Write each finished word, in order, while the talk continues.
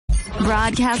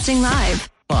Broadcasting live.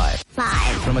 Live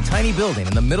from a tiny building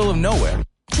in the middle of nowhere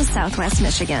to Southwest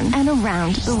Michigan and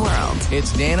around the world.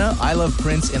 It's Dana, I Love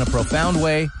Prince in a Profound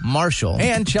Way, Marshall,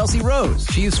 and Chelsea Rose.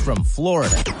 She's from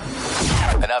Florida.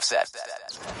 Enough said.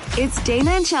 It's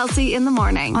Dana and Chelsea in the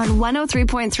morning on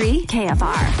 103.3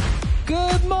 KFR.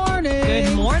 Good morning.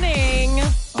 Good morning.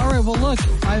 All right, well, look,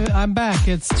 I'm back.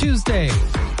 It's Tuesday,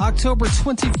 October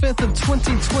 25th of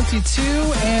 2022,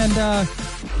 and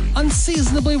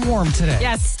unseasonably warm today.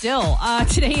 Yes, still.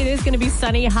 Today it is going to be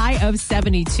sunny, high of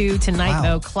 72. Tonight,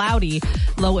 though, cloudy,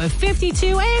 low of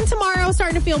 52. And tomorrow,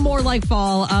 starting to feel more like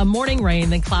fall. Morning rain,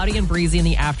 then cloudy and breezy in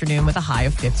the afternoon with a high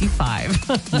of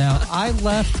 55. Now, I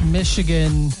left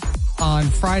Michigan on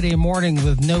Friday morning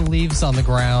with no leaves on the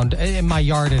ground, in my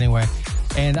yard anyway.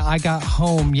 And I got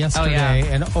home yesterday,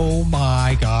 and oh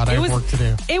my God, I have work to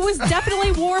do. It was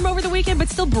definitely warm over the weekend, but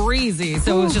still breezy.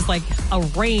 So it was just like a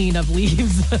rain of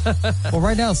leaves. Well,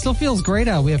 right now, it still feels great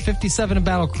out. We have 57 in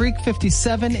Battle Creek,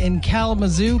 57 in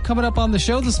Kalamazoo. Coming up on the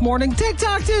show this morning,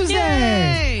 TikTok Tuesday.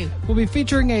 Yay! We'll be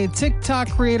featuring a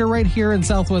TikTok creator right here in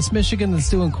Southwest Michigan that's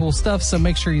doing cool stuff. So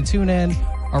make sure you tune in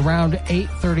around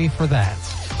 8:30 for that.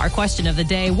 Our question of the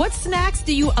day, what snacks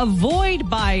do you avoid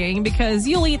buying because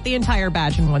you'll eat the entire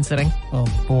batch in one sitting? Oh,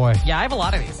 boy. Yeah, I have a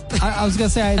lot of these. I was going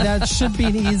to say that should be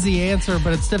an easy answer,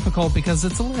 but it's difficult because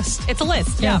it's a list. It's a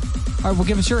list, yeah. All right, well,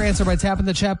 give us your answer by tapping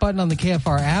the chat button on the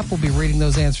KFR app. We'll be reading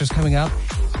those answers coming up.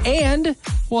 And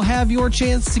we'll have your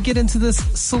chance to get into this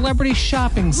celebrity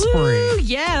shopping spree. Woo,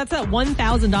 yeah, that's at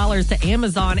 $1,000 to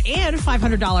Amazon and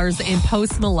 $500 in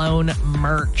Post Malone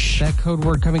merch. That code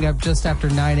word coming up just after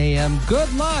 9 a.m.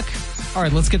 Good luck. All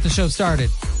right, let's get the show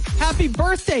started. Happy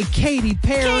birthday, Katy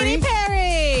Perry. Katy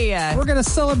Perry. We're going to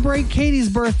celebrate Katie's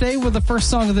birthday with the first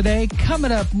song of the day.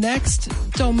 Coming up next,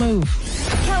 don't move.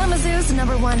 Kalamazoo's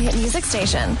 #1 hit music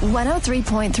station,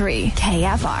 103.3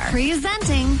 KFR.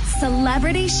 Presenting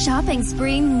Celebrity Shopping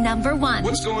Spree #1.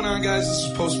 What's going on, guys? This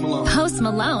is Post Malone. Post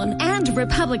Malone and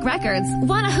Republic Records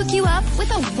want to hook you up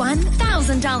with a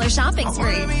 $1,000 shopping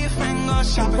spree.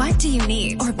 What do you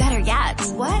need? Or better yet,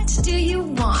 what do you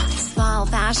want? Fall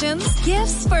fashions?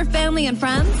 Gifts for family and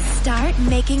friends? Start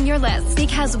making your list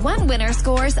because one winner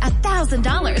scores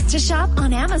 $1,000 to shop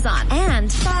on Amazon and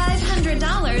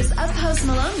 $500 of Post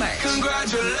Malone merch.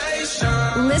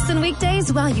 Congratulations. Listen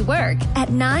weekdays while you work at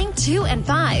 9, 2, and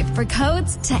 5 for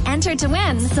codes to enter to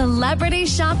win Celebrity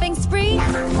Shopping Spree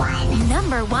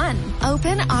 #1.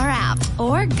 Open our app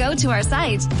or go to our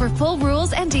site for full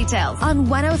rules and details on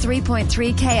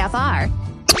 103.3 KFR.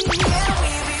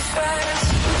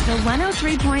 The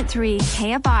 103.3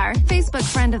 KFR Facebook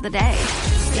Friend of the Day.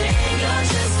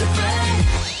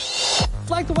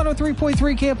 Like the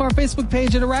 103.3 KFR Facebook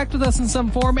page, interact with us in some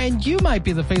form, and you might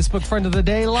be the Facebook Friend of the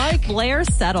Day, like Blair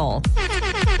Settle.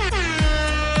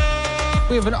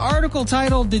 We have an article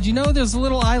titled, Did You Know There's a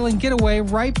Little Island Getaway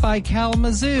Right by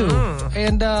Kalamazoo?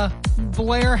 And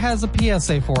Blair has a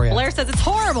PSA for you. Blair says it's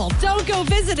horrible. Don't go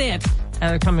visit it.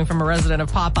 Coming from a resident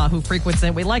of Papa who frequents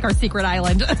it. We like our secret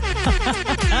island.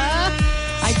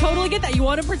 I totally get that. You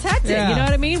want to protect it. Yeah. You know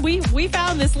what I mean? We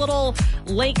found this little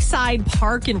lakeside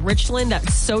park in Richland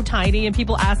that's so tiny, and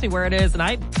people ask me where it is, and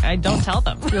I don't tell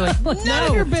them. You're like, none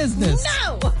of your business.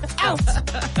 No! Out!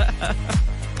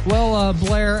 Well,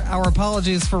 Blair, our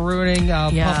apologies for ruining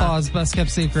Papa's best kept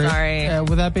secret. Sorry.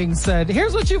 With that being said,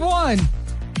 here's what you won.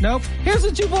 Nope. Here's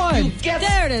what you won.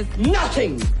 There it is.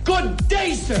 Nothing. Good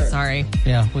day, sir. Sorry.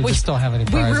 Yeah, we just don't have any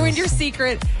prizes. We ruined your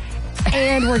secret,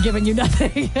 and we're giving you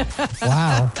nothing.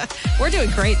 Wow. We're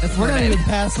doing great this We're morning. not even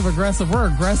passive aggressive. We're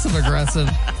aggressive.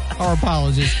 Our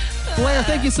apologies. Blair,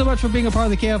 thank you so much for being a part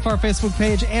of the KFR Facebook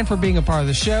page and for being a part of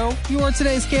the show. You are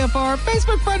today's KFR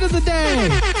Facebook Friend of the Day.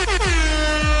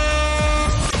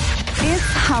 It's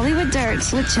Hollywood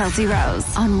Dirt with Chelsea Rose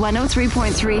on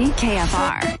 103.3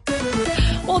 KFR.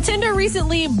 Well, Tinder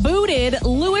recently booted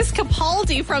Louis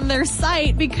Capaldi from their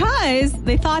site because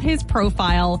they thought his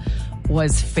profile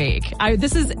was fake.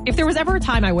 If there was ever a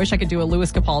time I wish I could do a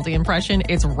Louis Capaldi impression,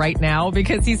 it's right now,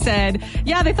 because he said,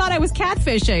 yeah, they thought I was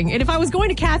catfishing. And if I was going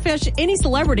to catfish any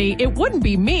celebrity, it wouldn't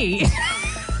be me.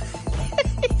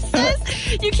 He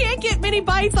says you can't get many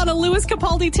bites on a Louis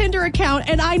Capaldi Tinder account,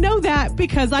 and I know that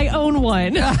because I own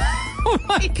one. Oh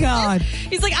my God.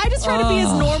 He's like, I just try to be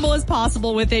as normal as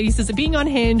possible with it. He says being on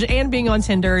Hinge and being on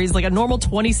Tinder, he's like a normal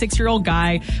 26-year-old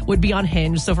guy would be on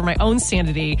Hinge. So for my own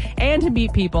sanity and to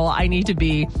meet people, I need to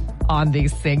be on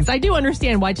these things. I do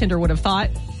understand why Tinder would have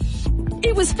thought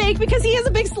it was fake because he is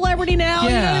a big celebrity now. Yeah.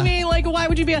 You know what I mean? Like, why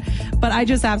would you be? But I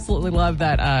just absolutely love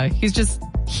that.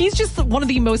 he's just one of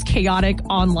the most chaotic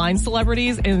online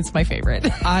celebrities, and it's my favorite.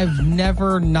 I've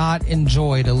never not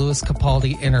enjoyed a Louis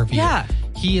Capaldi interview. Yeah.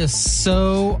 He is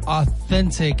so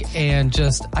authentic and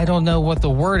just, I don't know what the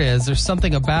word is. There's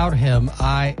something about him.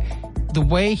 The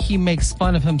way he makes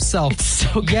fun of himself. It's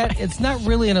so good. Yet it's not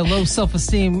really in a low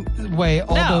self-esteem way,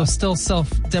 although still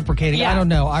self-deprecating. Yeah. I don't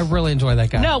know. I really enjoy that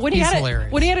guy. No, when he's he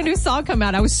hilarious. had a new song come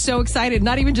out, I was so excited.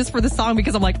 Not even just for the song,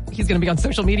 because I'm like, he's going to be on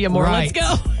social media more. Right.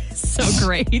 Let's go. So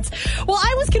great. Well,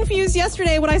 I was confused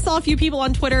yesterday when I saw a few people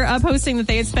on Twitter posting that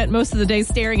they had spent most of the day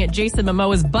staring at Jason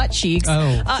Momoa's butt cheeks.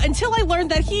 Until I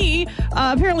learned that he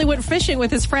apparently went fishing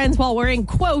with his friends while wearing,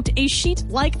 quote, a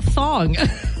sheet-like thong.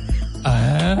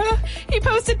 He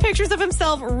posted pictures of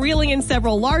himself reeling in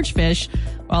several large fish,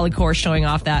 while of course showing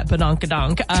off that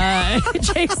badonkadonk.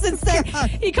 Jason said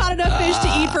he caught enough fish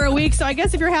to eat for a week, so I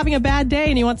guess if you're having a bad day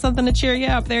and you want something to cheer you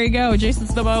up, there you go. Jason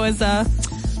Momoa's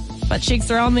butt cheeks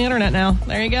are on the internet now.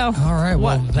 There you go. All right,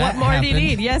 well, what more do you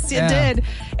need? Yes, it did.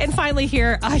 And finally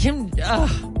here, I am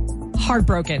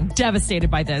heartbroken, devastated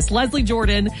by this. Leslie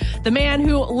Jordan, the man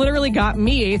who literally got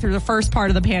me through the first part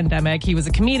of the pandemic. He was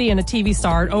a comedian, a TV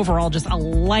star, and overall just a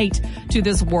light to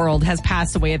this world, has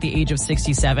passed away at the age of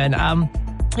 67.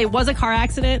 It was a car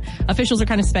accident. Officials are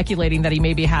kind of speculating that he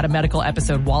maybe had a medical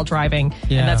episode while driving,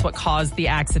 and that's what caused the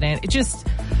accident. It just...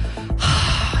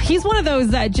 He's one of those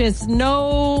that just,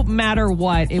 no matter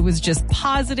what, it was just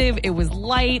positive, it was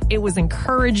light, it was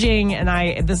encouraging,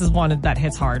 and this is one that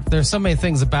hits hard. There's so many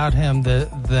things about him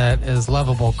that is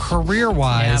lovable.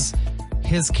 Career-wise,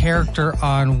 his character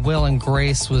on Will and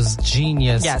Grace was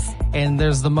genius. Yes. And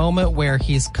there's the moment where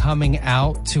he's coming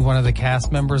out to one of the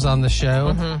cast members on the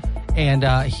show. Mm-hmm. And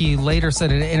he later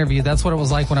said in an interview, that's what it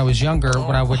was like when I was younger,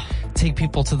 when I would take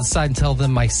people to the side and tell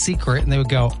them my secret, and they would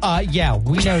go, yeah,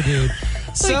 we know, dude.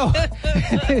 So,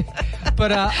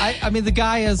 but I mean, the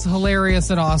guy is hilarious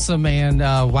and awesome, and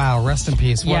wow, rest in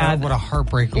peace. What a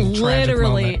heartbreaking, tragic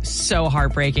literally moment. So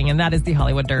heartbreaking, and that is the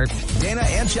Hollywood Dirt. Dana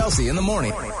and Chelsea in the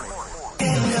morning.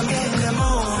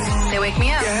 They wake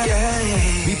me up.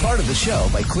 Be part of the show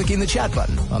by clicking the chat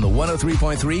button on the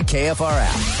 103.3 KFR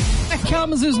app.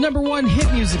 Kalamazoo's #1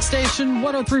 hit music station,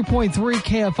 103.3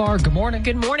 KFR. Good morning.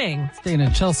 Good morning. Dana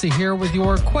and Chelsea here with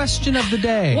your question of the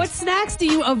day. What snacks do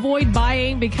you avoid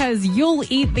buying because you'll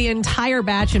eat the entire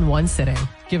batch in one sitting?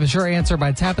 Give us your answer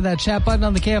by tapping that chat button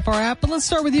on the KFR app. But let's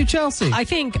start with you, Chelsea. I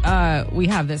think we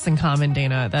have this in common,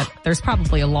 Dana, that there's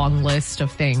probably a long list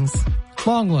of things.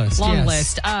 Long list.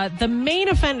 The main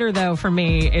offender, though, for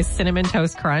me is Cinnamon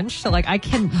Toast Crunch. So, like,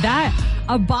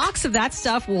 a box of that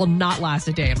stuff will not last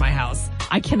a day in my house.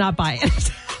 I cannot buy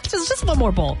it. just one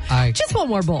more bowl. Just one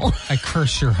more bowl. I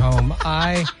curse your home.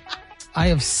 I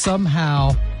have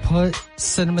somehow put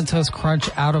Cinnamon Toast Crunch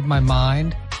out of my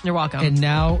mind. You're welcome. And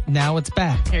now it's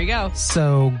back. Here you go.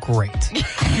 So great.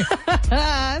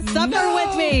 Summer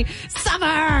with me.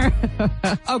 Summer.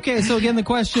 Okay, so again, the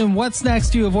question, what snacks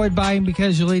do you avoid buying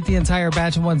because you'll eat the entire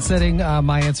batch in one sitting?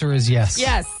 My answer is yes.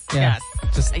 Yes. Yeah,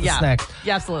 Yes. Just the snack.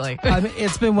 Yeah, absolutely. I mean,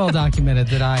 it's been well documented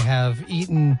that I have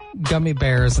eaten gummy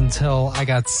bears until I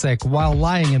got sick while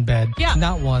lying in bed. Yeah.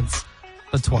 Not once,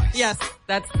 but twice. Yes.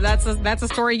 That's a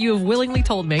story you have willingly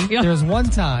told me. Yeah. There's one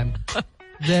time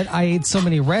that I ate so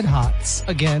many Red Hots,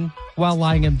 again, while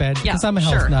lying in bed, because I'm a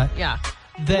health nut. Yeah.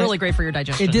 That really great for your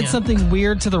digestion. It did something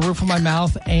weird to the roof of my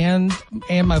mouth and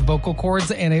my vocal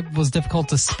cords, and it was difficult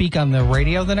to speak on the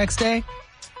radio the next day.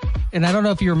 And I don't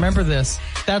know if you remember this.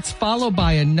 That's followed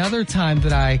by another time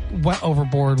that I went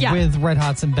overboard with Red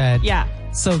Hots in bed. Yeah.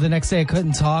 So the next day I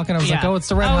couldn't talk, and I was like, it's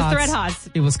the Red Hots. Oh, it's the Red Hots.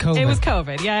 It was COVID. It was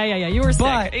COVID. Yeah. You were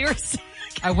sick. You were sick.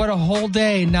 I went a whole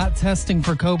day not testing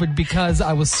for COVID because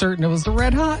I was certain it was the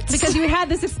Red Hots. Because you had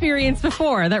this experience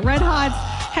before, that Red Hots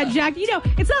had jacked. You know,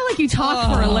 it's not like you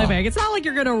talk for a living. It's not like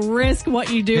you're going to risk what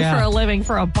you do for a living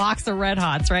for a box of Red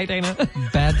Hots, right, Dana?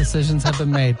 Bad decisions have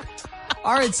been made.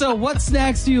 All right, so what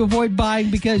snacks do you avoid buying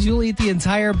because you'll eat the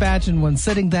entire batch in one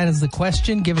sitting? That is the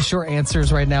question. Give us your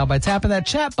answers right now by tapping that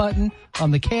chat button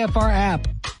on the KFR app.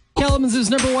 Kalamazoo's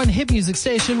 #1 hit music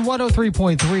station,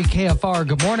 103.3 KFR.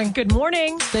 Good morning. Good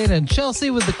morning. Dana and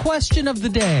Chelsea with the question of the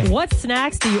day. What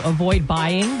snacks do you avoid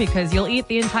buying because you'll eat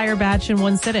the entire batch in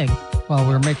one sitting? Well,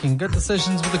 we're making good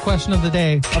decisions with the question of the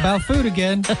day about food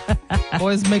again.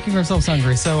 Always making ourselves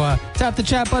hungry. So tap the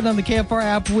chat button on the KFR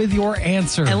app with your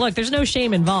answer. And look, there's no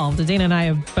shame involved. Dana and I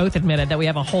have both admitted that we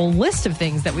have a whole list of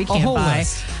things that we can't buy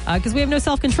because we have no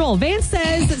self-control. Vance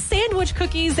says sandwich,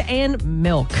 cookies, and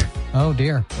milk. Oh,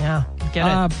 dear. Yeah,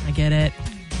 I get it.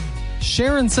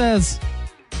 Sharon says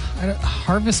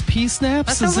Harvest pea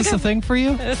snaps? Is this a thing for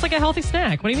you? It's like a healthy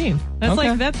snack. What do you mean?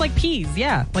 That's like peas.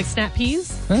 Yeah, like snap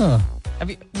peas. Oh.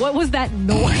 What was that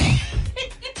noise?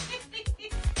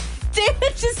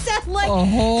 David just said like A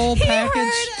whole he package?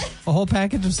 heard- A whole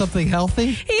package of something healthy?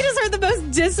 He just heard the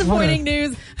most disappointing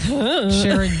news.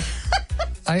 Sharon,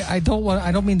 I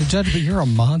don't mean to judge, but you're a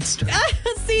monster.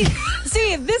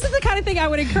 See, this is the kind of thing I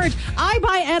would encourage. I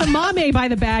buy edamame by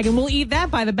the bag, and we'll eat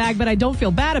that by the bag, but I don't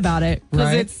feel bad about it because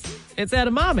Right. it's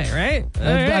edamame, right? I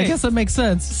All right. guess that makes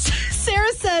sense.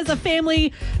 Sarah says a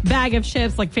family bag of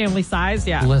chips, like family size.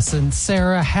 Yeah, Listen,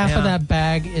 Sarah, half Yeah. of that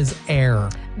bag is air.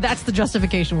 that's the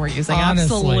justification we're using. Honestly.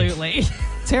 Absolutely.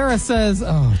 Tara says,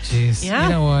 oh, jeez. Yeah. You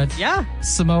know what? Yeah,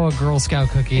 Samoa Girl Scout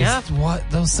cookies. Yeah. What?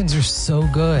 Those things are so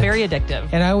good. very addictive.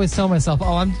 And I always tell myself,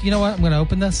 you know what? I'm going to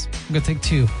open this. I'm going to take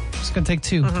two. I'm just going to take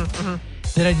two.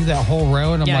 Then I do that whole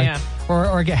row, and I'm Yeah, like, yeah. or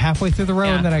I get halfway through the row,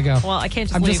 Yeah. and then I go, Well, I can't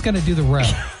just I'm leave. just going to do the row.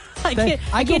 I can't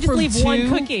go just from leave one two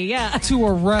cookie. Yeah. to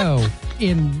a row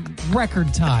in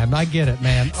record time. I get it,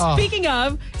 man. Oh.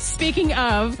 Speaking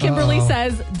of, Kimberly Uh-oh.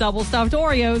 says double stuffed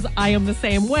Oreos. I am the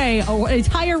same way. An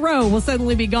entire row will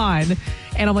suddenly be gone,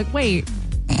 and I'm like, wait.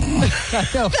 I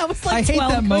know. That was like I hate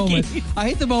 12 that moment. cookies. I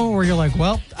hate the moment where you're like,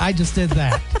 well, I just did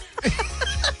that.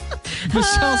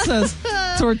 Michelle says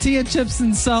tortilla chips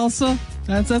and salsa.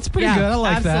 That's pretty good. I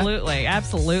like absolutely,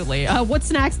 absolutely. What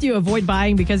snacks do you avoid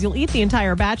buying because you'll eat the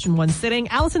entire batch in one sitting?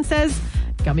 Allison says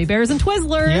gummy bears and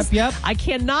Twizzlers. Yep. I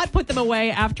cannot put them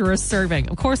away after a serving.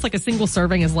 Of course, like a single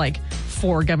serving is like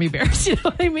 4 gummy bears. You know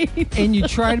what I mean? that. And you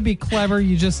try to be clever.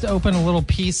 You just open a little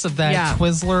piece of that Yeah.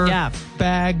 Twizzler Yeah.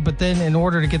 bag, but then in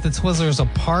order to get the Twizzlers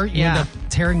apart, you Yeah. end up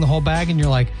tearing the whole bag, and you're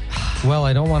like, well,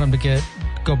 I don't want them to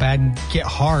go bad and get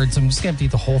hard, so I'm just going to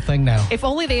eat the whole thing now. If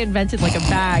only they invented like a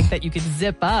bag that you could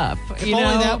zip up. If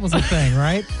only that was a thing,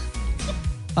 right?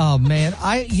 Oh, man.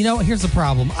 Here's the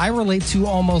problem. I relate to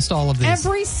almost all of these.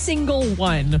 Every single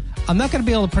one. I'm not going to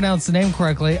be able to pronounce the name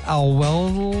correctly.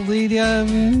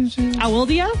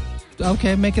 Awildia?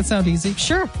 Okay, make it sound easy.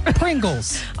 Sure.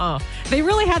 Pringles. Oh, they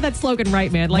really had that slogan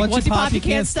right, man. Like, once you pop, you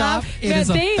can't stop. It Man, is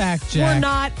a they fact, were Jack.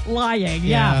 not lying.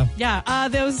 Yeah.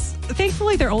 Those,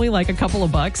 thankfully, they're only like a couple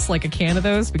of bucks, like a can of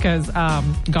those, because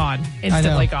gone.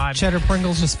 Instantly gone. Cheddar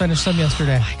Pringles just finished some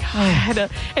yesterday. God.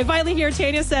 And finally here,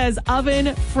 Tanya says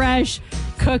oven fresh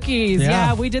cookies. Yeah.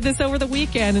 Yeah, we did this over the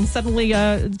weekend, and suddenly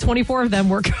 24 of them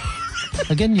were gone.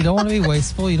 Again, you don't want to be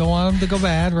wasteful. You don't want them to go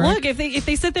bad, right? Look, if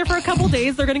they sit there for a couple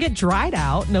days, they're going to get dried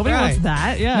out. Nobody Right. wants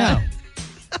that. Yeah.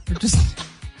 No.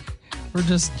 We're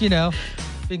just,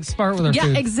 being smart with our Yeah,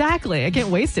 food. exactly. I can't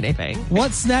waste anything.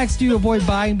 What snacks do you avoid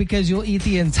buying because you'll eat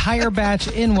the entire batch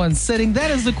in one sitting?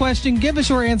 That is the question. Give us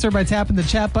your answer by tapping the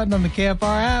chat button on the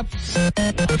KFR app.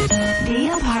 Be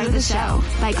a part of the show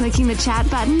by clicking the chat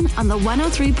button on the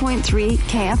 103.3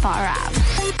 KFR app.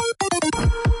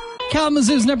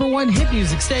 Kalamazoo's #1 hit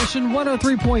music station,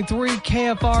 103.3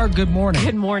 KFR. Good morning.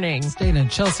 Good morning. Dana and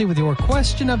Chelsea with your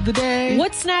question of the day.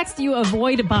 What snacks do you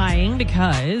avoid buying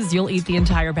because you'll eat the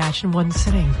entire batch in one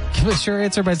sitting? Give us your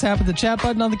answer by tapping the chat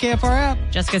button on the KFR app.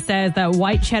 Jessica says that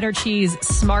white cheddar cheese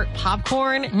smart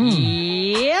popcorn.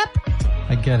 Yep.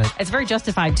 I get it. It's very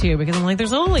justified too, because I'm like,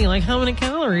 there's only like how many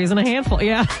calories in a handful?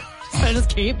 Yeah. So I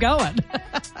just keep going.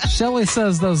 Shelley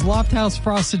says those Lofthouse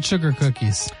frosted sugar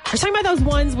cookies. Are you talking about those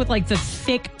ones with like the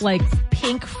thick, like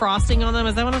pink frosting on them?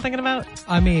 Is that what I'm thinking about?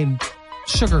 I mean,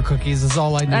 sugar cookies is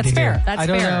all I need That's to fair. hear. That's I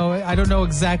don't fair. know. I don't know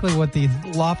exactly what the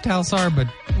Lofthouse are, but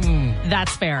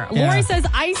That's fair. Yeah. Lori says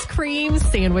ice cream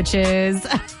sandwiches.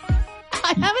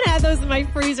 I haven't had those in my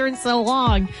freezer in so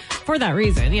long for that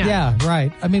reason. Yeah. yeah,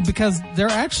 right. I mean, because they're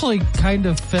actually kind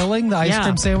of filling, the ice Yeah.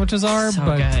 cream sandwiches are. So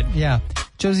but good. yeah.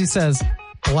 Josie says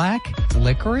black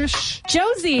licorice.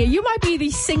 Josie, you might be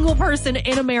the single person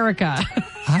in America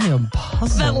I am that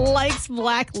puzzled. likes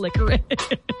black licorice.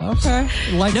 Okay.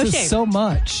 Likes No it shame. so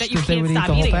much That you they can't would eat stop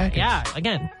the whole eating it. package. Yeah,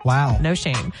 again, Wow. no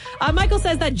shame. Michael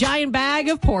says that giant bag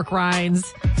of pork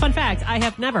rinds. Fun fact, I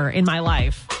have never in my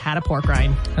life had a pork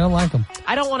rind. I don't like them.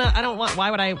 I don't want,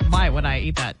 why would I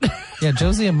eat that? Yeah,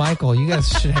 Josie and Michael, you guys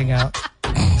should hang out.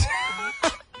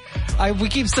 We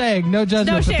keep saying no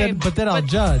judgment, No shame. but then I'll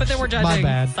judge. But then we're judging. My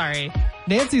bad. Sorry.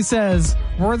 Nancy says,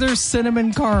 were there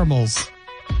cinnamon caramels?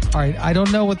 All right, I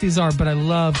don't know what these are, but I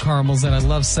love caramels and I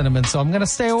love cinnamon, so I'm going to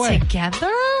stay away.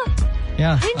 Together?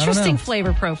 Yeah, I don't Interesting know.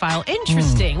 flavor profile.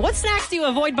 Interesting. What snacks do you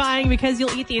avoid buying because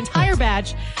you'll eat the entire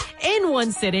batch in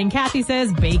one sitting? Kathy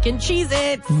says bacon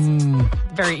Cheez-Its.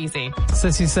 Very easy.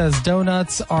 Sissy says,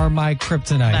 donuts are my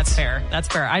kryptonite. That's fair. That's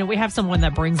fair. We have someone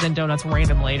that brings in donuts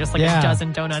randomly, just like Yeah. a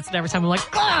dozen donuts, and every time I'm like,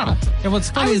 ah, And what's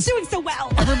I funny was is doing so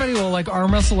well. everybody will like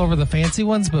arm wrestle over the fancy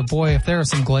ones, but boy, if there are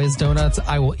some glazed donuts,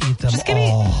 I will eat them Just give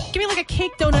all. me like a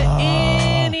cake donut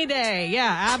any day.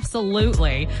 Yeah,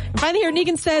 absolutely. And finally here,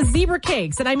 Negan says zebra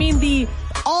cakes. And I mean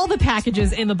all the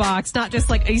packages in the box, not just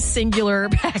like a singular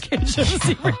package of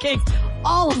zebra cakes.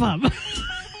 All of them.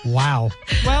 Wow.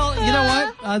 Well, you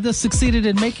know what? This succeeded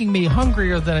in making me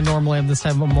hungrier than I normally am this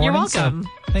time of morning. You're welcome. So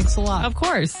thanks a lot. Of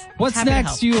course. What's Happy to next?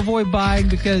 help. Do you avoid buying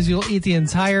because you'll eat the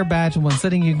entire batch in one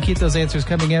sitting? You can keep those answers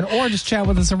coming in or just chat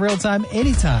with us in real time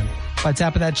anytime by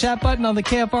tapping that chat button on the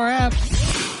KFR app.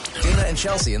 Dana and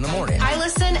Chelsea in the morning I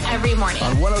listen every morning.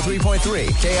 on 103.3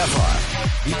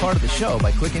 KFR. Be part of the show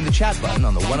by clicking the chat button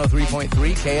on the 103.3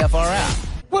 KFR app.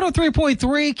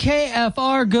 103.3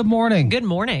 KFR. Good morning. Good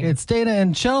morning. It's Dana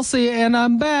and Chelsea, and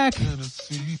I'm back.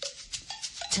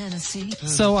 Tennessee.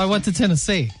 So I went to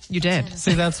Tennessee. You did.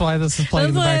 See, that's why this is playing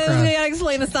in the That's why background. I gotta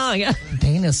explain the song. Yeah.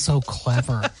 Dana's so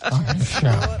clever on his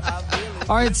show.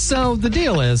 All right, so the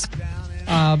deal is,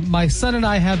 my son and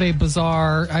I have a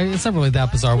bizarre. It's not really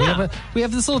that bizarre. We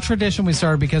have this little tradition we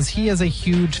started because he is a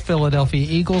huge Philadelphia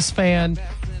Eagles fan,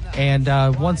 and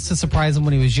once to surprise him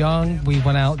when he was young, we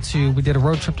did a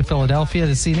road trip to Philadelphia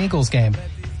to see an Eagles game,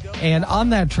 and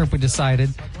on that trip we decided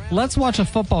let's watch a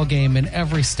football game in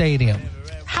every stadium.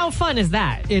 How fun is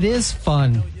that? It is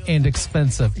fun and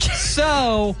expensive.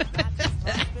 So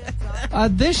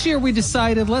this year we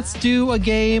decided let's do a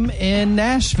game in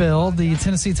Nashville. The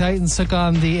Tennessee Titans took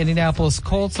on the Indianapolis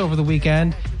Colts over the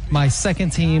weekend. My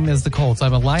second team is the Colts.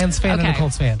 I'm a Lions fan and a Okay.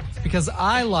 Colts fan because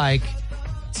I like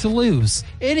to lose.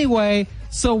 Anyway,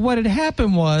 so what had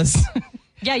happened was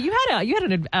Yeah, you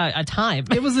had a time.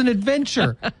 it was an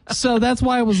adventure. So that's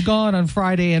why I was gone on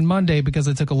Friday and Monday, because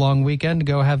I took a long weekend to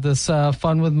go have this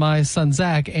fun with my son,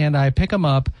 Zach, and I pick him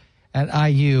up at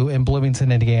IU in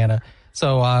Bloomington, Indiana.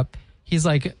 So he's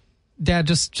like, Dad,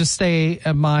 just stay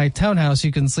at my townhouse.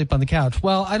 You can sleep on the couch.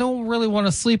 Well, I don't really want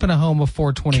to sleep in a home of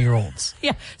 4 20-year-olds.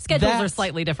 Yeah, schedules are That's-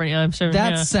 slightly different. Yeah, I'm sure.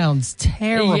 That yeah. sounds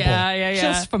terrible. Yeah.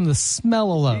 Just from the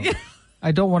smell alone.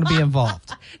 I don't want to be involved.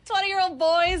 20-year-old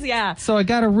boys. Yeah. So I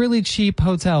got a really cheap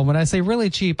hotel. When I say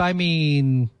really cheap, I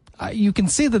mean, you can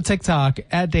see the TikTok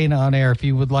at Dana on Air if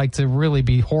you would like to really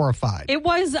be horrified. It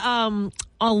was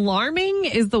alarming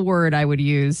is the word I would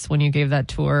use when you gave that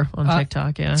tour on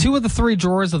TikTok. Yeah. 2 of the 3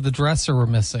 drawers of the dresser were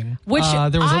missing. Which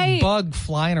there was a bug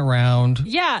flying around.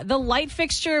 Yeah, the light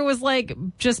fixture was like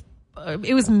just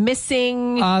it was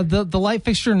missing. The light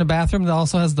fixture in the bathroom that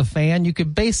also has the fan, you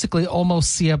could basically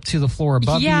almost see up to the floor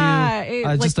above Yeah, you.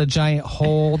 it, Just a giant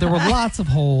hole. There were lots of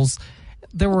holes.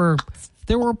 There were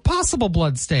possible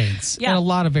blood stains in Yeah. a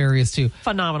lot of areas too.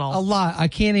 Phenomenal. A lot. I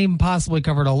can't even possibly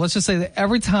cover it all. Let's just say that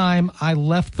every time I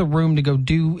left the room to go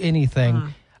do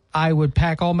anything, I would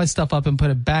pack all my stuff up and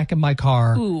put it back in my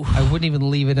car. Ooh. I wouldn't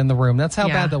even leave it in the room. That's how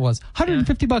Yeah. bad that was.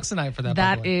 $150 a night for that. by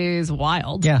the That way. is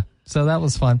wild. Yeah. So that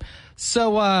was fun.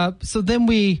 So then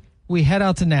we head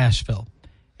out to Nashville.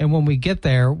 And when we get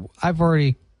there, I've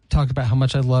already talked about how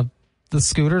much I love the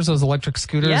scooters, those electric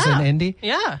scooters in Indy.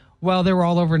 Yeah. Well, they were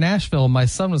all over Nashville. My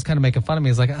son was kind of making fun of me.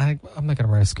 He's like, I'm not going to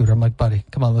ride a scooter. I'm like, buddy,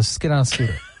 come on, let's just get on a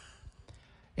scooter.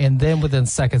 And then within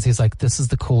seconds, he's like, this is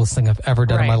the coolest thing I've ever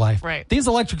done in my life. Right. These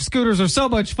electric scooters are so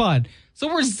much fun. So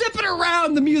we're zipping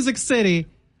around the Music City,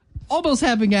 almost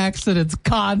having accidents I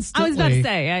constantly. was about to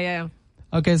say, yeah.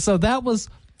 Okay, so that was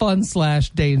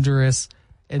fun/dangerous.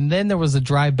 And then there was a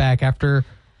drive back after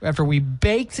we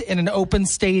baked in an open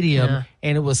stadium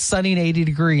and it was sunny and 80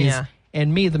 degrees. Yeah.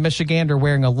 And me, the Michigander,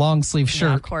 wearing a long sleeve shirt.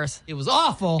 Yeah, of course. It was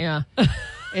awful. Yeah.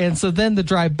 And so then the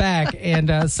drive back,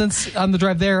 and since on the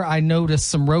drive there, I noticed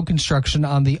some road construction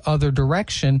on the other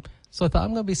direction. So I thought, I'm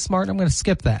going to be smart. I'm going to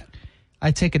skip that.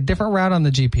 I take a different route on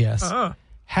the GPS.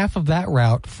 Half of that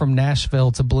route from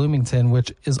Nashville to Bloomington,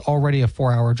 which is already a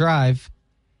 4-hour drive,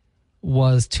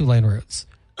 was 2-lane roads.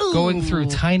 Going through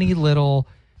tiny little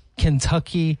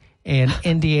Kentucky and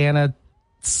Indiana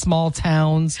small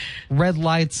towns, red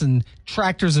lights and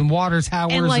tractors and water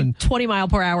towers. And like 20 mile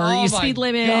per hour, Oh you my speed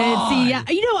limit. God. See, yeah,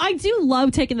 I do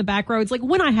love taking the back roads. Like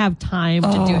when I have time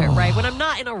to do it, right? When I'm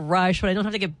not in a rush, when I don't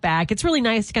have to get back, it's really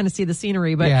nice to kind of see the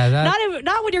scenery. But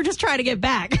not when you're just trying to get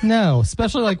back. No,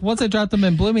 especially like once I dropped them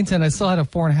in Bloomington, I still had a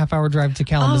 4.5-hour drive to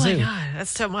Kalamazoo. Oh my God, that's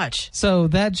so much. So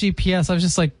that GPS, I was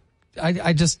just like,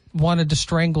 I just wanted to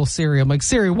strangle Siri. I'm like,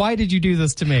 Siri, why did you do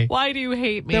this to me? Why do you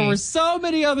hate me? There were so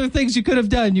many other things you could have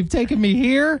done. You've taken me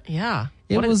here. Yeah.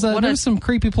 There's some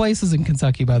creepy places in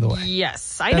Kentucky, by the way.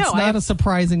 Yes, I That's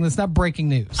know. that's not breaking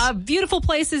news. Beautiful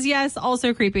places, yes.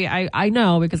 Also creepy. I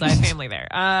know because I have family there.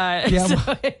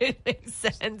 So it makes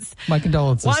sense. My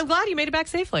condolences. Well, I'm glad you made it back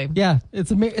safely. Yeah,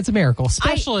 it's a miracle,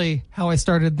 especially how I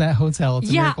started in that hotel. It's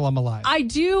a miracle I'm alive. I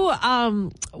do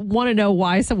want to know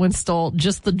why someone stole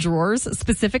just the drawers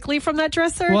specifically from that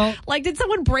dresser. Well, like, did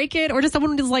someone break it, or did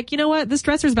someone just like, you know what, this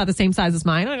dresser is about the same size as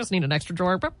mine. I just need an extra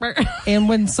drawer. And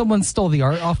when someone stole the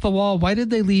art off the wall, why did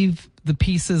they leave the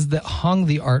pieces that hung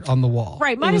the art on the wall?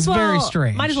 Right, it was very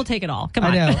strange. Might as well take it all. Come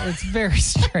on. I know, it's very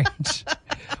strange.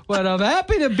 But I'm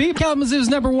happy to be Kalamazoo's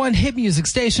 #1 hit music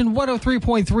station,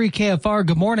 103.3 KFR.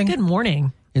 Good morning. Good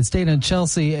morning. It's Dana and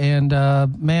Chelsea, and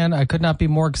man, I could not be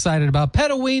more excited about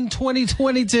Petaween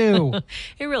 2022.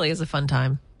 It really is a fun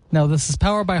time. Now, this is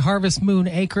powered by Harvest Moon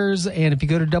Acres, and if you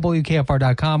go to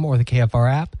WKFR.com or the KFR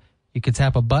app, you can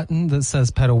tap a button that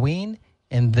says Petaween,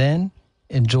 and then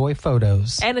enjoy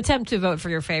photos. And attempt to vote for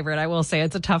your favorite. I will say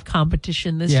it's a tough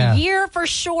competition this year for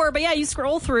sure. But yeah, you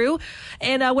scroll through,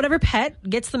 and whatever pet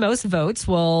gets the most votes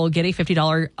will get a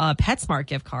 $50 PetSmart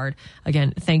gift card.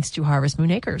 Again, thanks to Harvest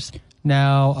Moon Acres.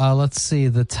 Now, let's see.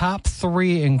 The top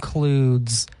 3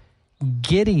 includes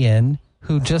Gideon,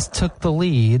 who just took the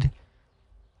lead.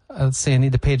 Let's see. I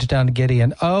need to page it down to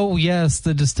Gideon. Oh, yes,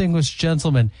 the distinguished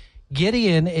gentleman.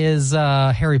 Gideon is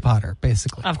Harry Potter,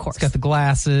 basically. Of course. He's got the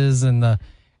glasses and the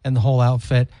whole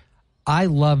outfit. I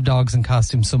love dogs in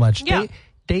costumes so much. Yeah.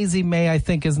 Daisy May, I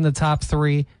think, is in the top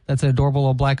 3. That's an adorable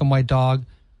little black and white dog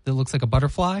that looks like a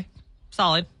butterfly.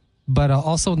 Solid. But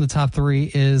also in the top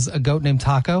 3 is a goat named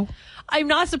Taco. I'm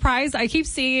not surprised. I keep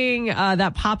seeing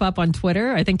that pop up on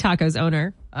Twitter. I think Taco's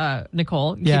owner,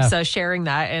 Nicole, keeps sharing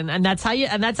that, and that's how you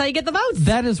get the votes.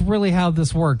 That is really how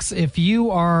this works. If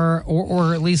you are,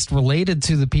 or at least related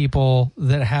to the people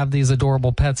that have these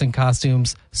adorable pets in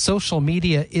costumes, social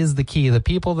media is the key. The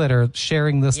people that are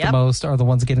sharing this the most are the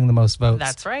ones getting the most votes.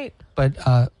 That's right.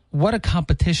 But what a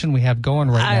competition we have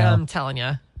going right now. I'm telling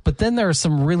you. But then there are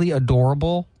some really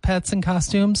adorable pets in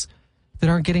costumes that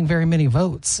aren't getting very many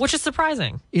votes. Which is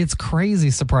surprising. It's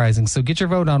crazy surprising. So get your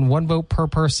vote on 1 vote per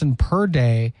person per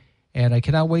day. And I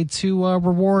cannot wait to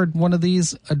reward one of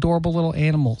these adorable little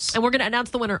animals. And we're going to announce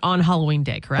the winner on Halloween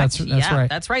Day, correct? That's right.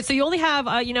 That's right. So you only have,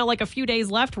 like a few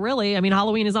days left, really. I mean,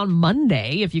 Halloween is on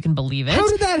Monday, if you can believe it. How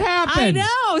did that happen? I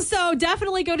know. So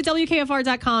definitely go to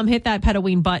WKFR.com, hit that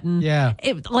Petaween button. Yeah.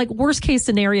 Worst case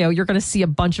scenario, you're going to see a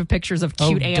bunch of pictures of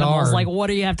cute animals. Darn. Like, what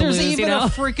do you have to lose? There's even a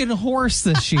freaking horse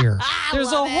this year.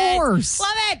 There's a horse. Love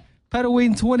it.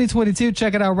 Petaween 2022.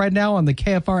 Check it out right now on the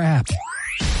KFR app.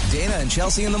 Dana and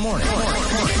Chelsea in the morning.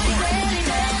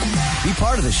 Be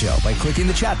part of the show by clicking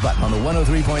the chat button on the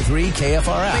 103.3 KFR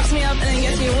app. Wakes me up and then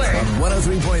gets me to work. On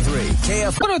 103.3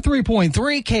 KFR.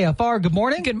 103.3 KFR. Good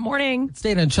morning. Good morning. It's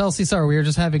Dana and Chelsea. Sorry, we were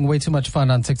just having way too much fun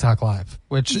on TikTok Live,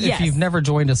 which if you've never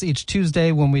joined us each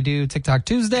Tuesday when we do TikTok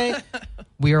Tuesday,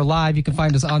 we are live. You can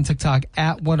find us on TikTok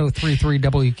at 103.3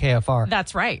 WKFR.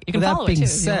 That's right. You can With follow that being it too.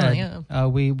 said,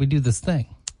 we do this thing.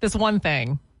 This one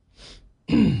thing.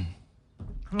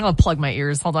 I'm going to plug my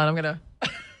ears. Hold on. I'm going to.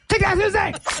 TikTok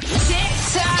Tuesday!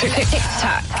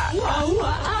 TikTok.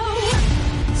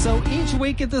 So each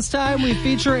week at this time, we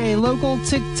feature a local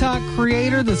TikTok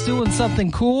creator that's doing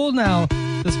something cool. Now,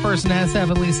 this person has to have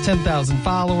at least 10,000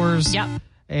 followers. Yep.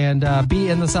 And be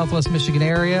in the Southwest Michigan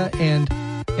area. And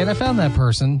I found that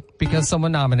person because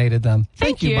someone nominated them.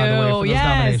 Thank you, by the way, for those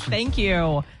nominations. Thank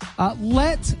you.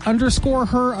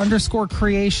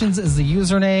 Let_her_creations is the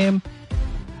username.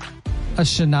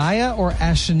 Ashania or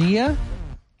Ashania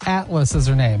Atlas is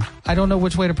her name. I don't know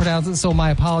which way to pronounce it, so my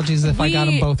apologies if I got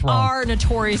them both wrong. We are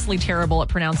notoriously terrible at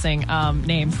pronouncing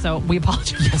names, so we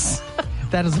apologize.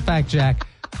 That is a fact, Jack.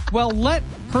 Well, Let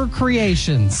Her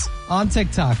Creations on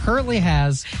TikTok currently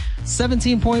has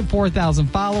 17.4 thousand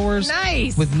followers.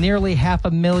 Nice. With nearly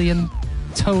 500,000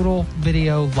 total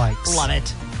video likes. Love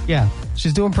it. Yeah,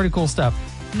 she's doing pretty cool stuff.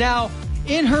 Now,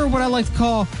 in her, what I like to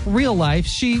call real life,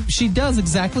 she does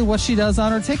exactly what she does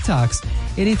on her TikToks.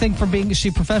 Anything from she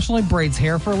professionally braids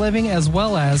hair for a living, as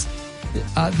well as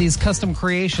these custom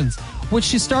creations, which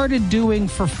she started doing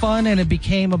for fun, and it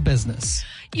became a business.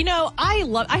 You know,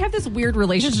 I have this weird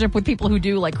relationship with people who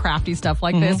do like crafty stuff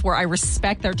like this, where I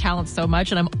respect their talent so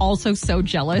much, and I'm also so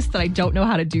jealous that I don't know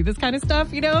how to do this kind of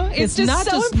stuff. You know, it's just not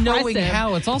so just impressive. knowing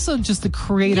how; it's also just the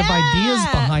creative ideas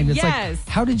behind it. It's like,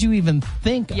 how did you even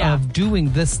think of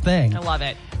doing this thing? I love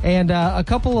it. And a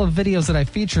couple of videos that I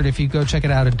featured, if you go check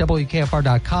it out at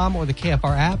WKFR.com or the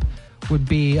KFR app, would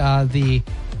be the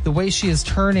way she is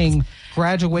turning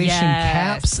graduation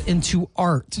caps into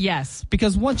art. Yes.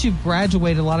 Because once you've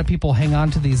graduated, a lot of people hang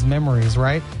on to these memories,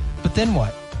 right? But then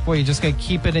what? Well, you just gonna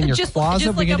keep it in your closet?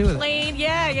 Just What are like you a gonna do with it? plain,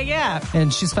 yeah.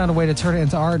 And she's found a way to turn it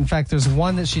into art. In fact, there's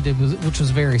one that she did, which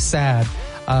was very sad,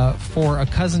 for a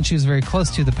cousin she was very close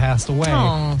to that passed away.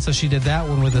 Oh. So she did that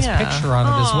one with this picture on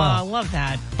it as well. I love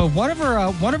that. But one of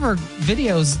her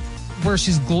videos where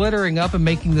she's glittering up and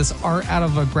making this art out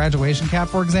of a graduation cap,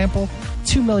 for example,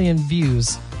 2 million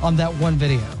views on that one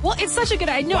video. Well, it's such a good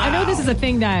idea. I know this is a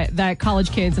thing that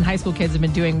college kids and high school kids have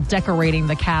been doing, decorating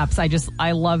the caps.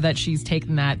 I love that she's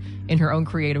taken that in her own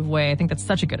creative way. I think that's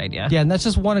such a good idea. Yeah, and that's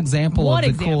just one example of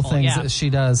the cool things that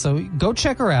she does. So go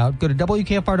check her out. Go to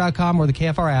WKFR.com or the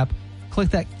KFR app. Click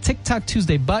that TikTok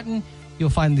Tuesday button.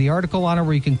 You'll find the article on her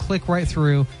where you can click right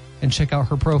through and check out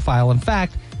her profile. In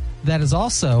fact, that is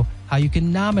also how you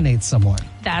can nominate someone.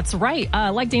 That's right.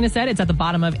 Like Dana said, it's at the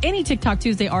bottom of any TikTok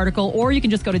Tuesday article, or you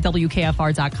can just go to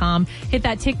WKFR.com, hit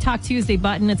that TikTok Tuesday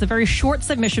button. It's a very short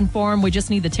submission form. We just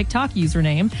need the TikTok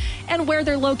username and where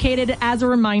they're located. As a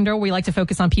reminder, we like to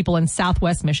focus on people in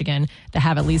Southwest Michigan that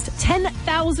have at least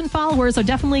 10,000 followers, so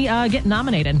definitely get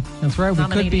nominated. That's right. We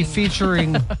could be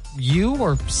featuring you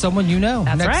or someone you know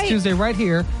next Tuesday right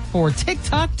here for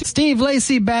TikTok. Steve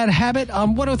Lacy, Bad Habit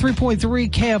on 103.3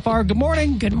 KFR. Good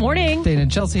morning. Good morning. Dana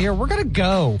and Chelsea here. We're going to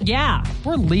go. Yeah.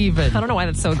 We're leaving. I don't know why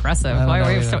that's so aggressive. Why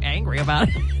are you so angry about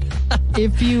it?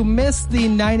 If you missed the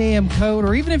 9 a.m. code,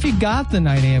 or even if you got the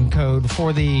 9 a.m. code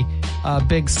for the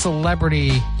big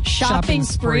celebrity shopping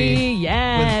spree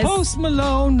yes, with Post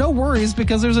Malone, no worries,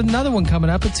 because there's another one coming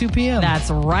up at 2 p.m. That's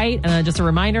right. And just a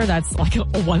reminder, that's like a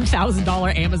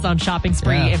 $1,000 Amazon shopping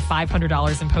spree and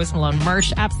 $500 in Post Malone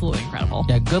merch. Absolutely incredible.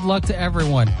 Yeah, good luck to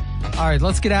everyone. All right,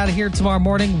 let's get out of here tomorrow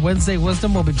morning. Wednesday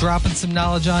Wisdom. We'll be dropping some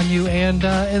knowledge on you. And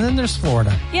then there's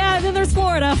Florida. Yeah, then there's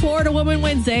Florida. Florida Woman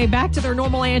Wednesday. Back to their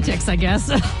normal antics, I guess.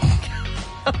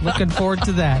 Looking forward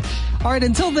to that. All right,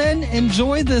 until then,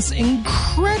 enjoy this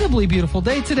incredibly beautiful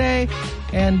day today.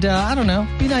 And, I don't know,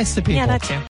 be nice to people. Yeah, that too.